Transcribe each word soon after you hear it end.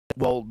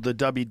Well, the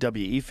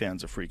WWE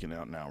fans are freaking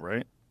out now,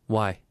 right?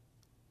 Why?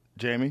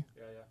 Jamie?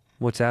 Yeah.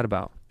 What's that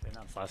about? They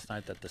announced last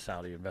night that the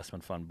Saudi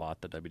investment fund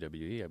bought the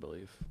WWE, I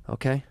believe.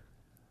 Okay.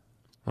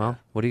 Well,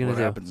 what are you going to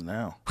do? What happens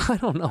now? I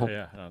don't know.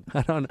 Yeah.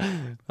 I don't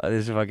know.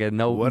 There's fucking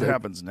no. What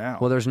happens now?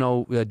 Well, there's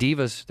no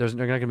divas. There's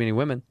not going to be any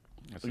women.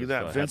 Look at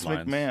that. Vince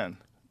McMahon.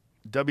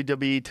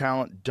 WWE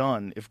talent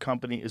done if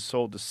company is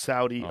sold to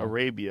Saudi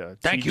Arabia.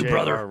 Thank you,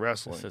 brother.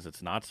 Wrestling. It says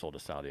it's not sold to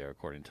Saudi,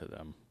 according to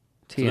them.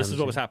 TMZ. So this is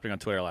what was happening on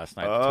Twitter last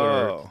night.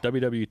 Oh.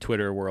 WWE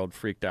Twitter world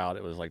freaked out.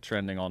 It was like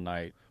trending all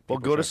night. Well,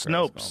 People go to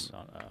started Snopes.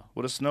 going,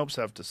 What does Snopes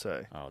have to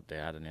say? Oh, they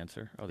had an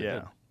answer? Oh, they Yeah.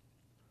 did?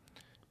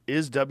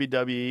 Is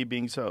WWE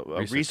being so?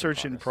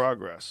 Research in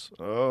progress.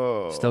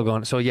 Oh. Still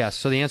going. So yes.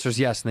 So the answer is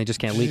yes, and they just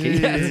can't leak it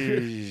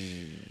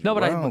yet. No,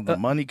 but well, the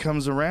money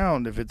comes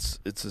around if it's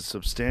a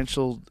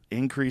substantial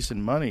increase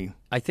in money.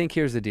 I think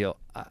here's the deal.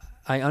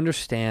 I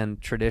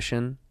understand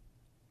tradition,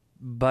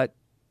 but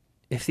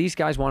if these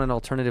guys want an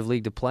alternative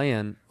league to play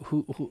in,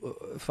 who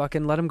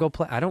fucking let them go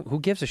play? Who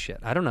gives a shit?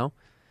 I don't know.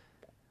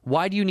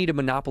 Why do you need a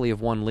monopoly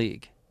of one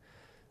league?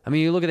 I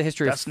mean, you look at the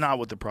history. That's not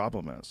what the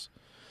problem is.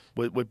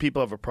 What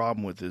people have a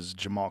problem with is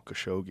Jamal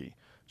Khashoggi.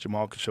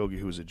 Jamal Khashoggi,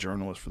 who was a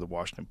journalist for the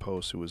Washington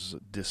Post, who was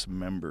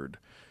dismembered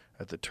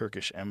at the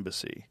Turkish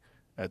embassy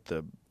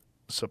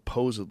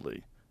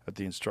supposedly at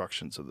the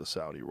instructions of the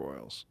Saudi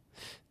royals.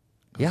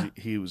 Yeah.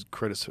 He was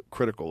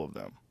critical of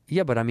them.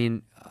 Yeah, but I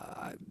mean,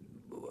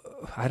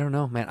 I don't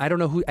know, man. I don't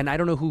know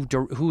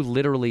who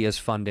literally is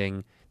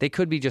funding. They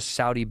could be just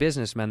Saudi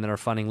businessmen that are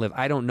funding Live.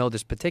 I don't know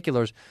the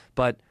particulars,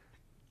 but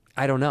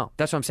I don't know.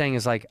 That's what I'm saying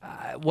is like,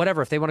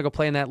 whatever. If they want to go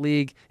play in that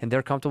league and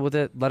they're comfortable with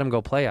it, let them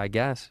go play, I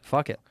guess.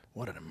 Fuck it.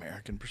 What an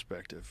American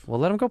perspective. Well,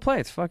 let them go play.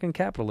 It's fucking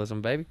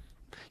capitalism, baby.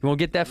 You want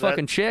to get that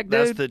fucking check, dude?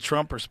 That's the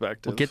Trump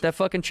perspective. Well, get that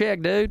fucking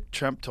check, dude.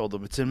 Trump told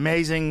them it's an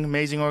amazing,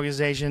 amazing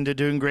organization. They're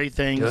doing great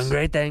things. Doing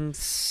great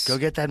things. Go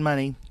get that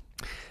money.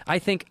 I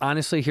think,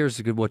 honestly,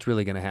 here's what's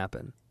really going to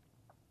happen.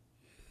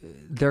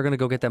 They're going to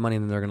go get that money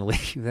and then they're going to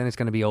leave. Then it's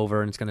going to be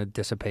over and it's going to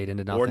dissipate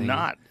into nothing. Or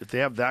not. If they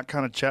have that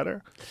kind of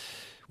cheddar.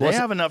 They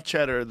have enough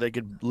cheddar, they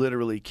could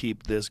literally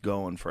keep this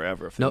going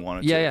forever if they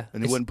wanted to. Yeah.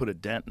 And they wouldn't put a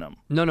dent in them.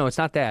 No, it's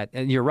not that.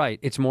 And you're right.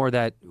 It's more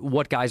that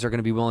what guys are going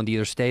to be willing to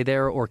either stay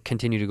there or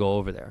continue to go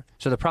over there.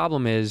 So the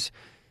problem is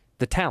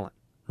the talent,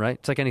 right?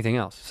 It's like anything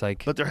else. It's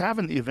like, but they're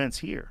having the events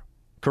here.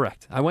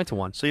 Correct. I went to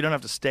one. So you don't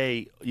have to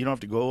stay. You don't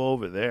have to go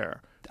over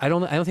there. I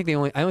think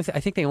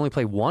they only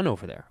play one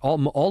over there.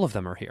 All of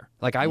them are here.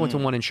 Like I went to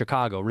one in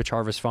Chicago, Rich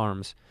Harvest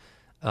Farms.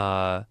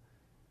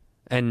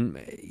 And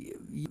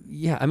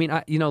yeah, I mean,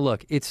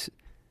 look, it's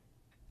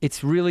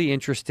really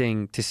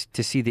interesting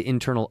to see the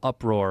internal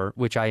uproar,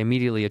 which I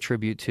immediately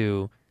attribute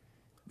to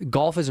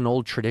golf is an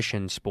old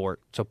tradition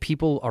sport. So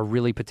people are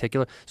really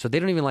particular. So they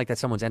don't even like that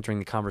someone's entering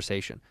the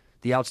conversation.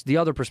 The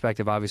other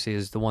perspective, obviously,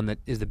 is the one that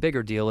is the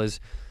bigger deal. Is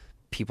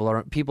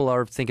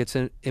people think it's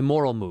an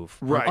immoral move,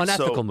 right?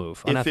 Unethical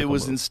move. If it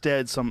was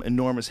instead some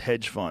enormous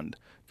hedge fund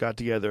got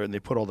together and they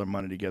put all their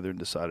money together and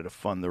decided to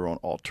fund their own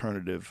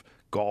alternative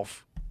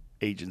golf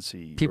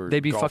agency or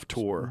they'd be golf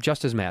tour,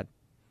 just as mad.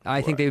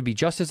 I think they would be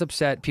just as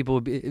upset. People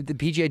would be, the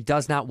PGA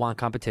does not want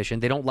competition.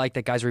 They don't like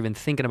that guys are even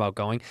thinking about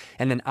going.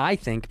 And then I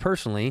think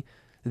personally,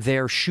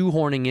 they're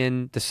shoehorning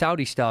in the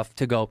Saudi stuff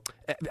to go,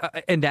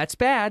 and that's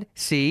bad.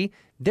 See,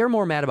 they're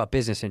more mad about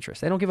business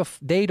interests.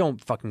 They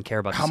don't fucking care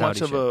about how the Saudi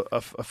much of shit.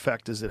 a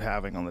effect is it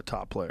having on the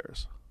top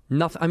players?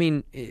 Nothing. I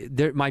mean,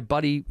 my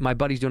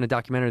buddy's doing a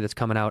documentary that's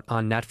coming out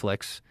on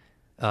Netflix.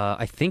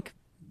 I think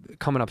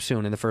coming up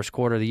soon in the first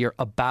quarter of the year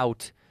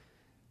about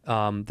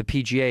the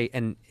PGA,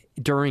 and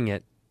during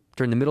the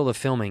middle of the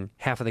filming,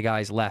 half of the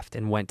guys left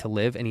and went to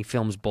Live, and he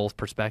films both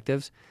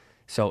perspectives.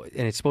 So,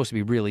 and it's supposed to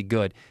be really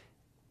good.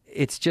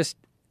 It's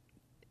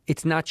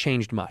not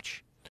changed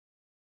much.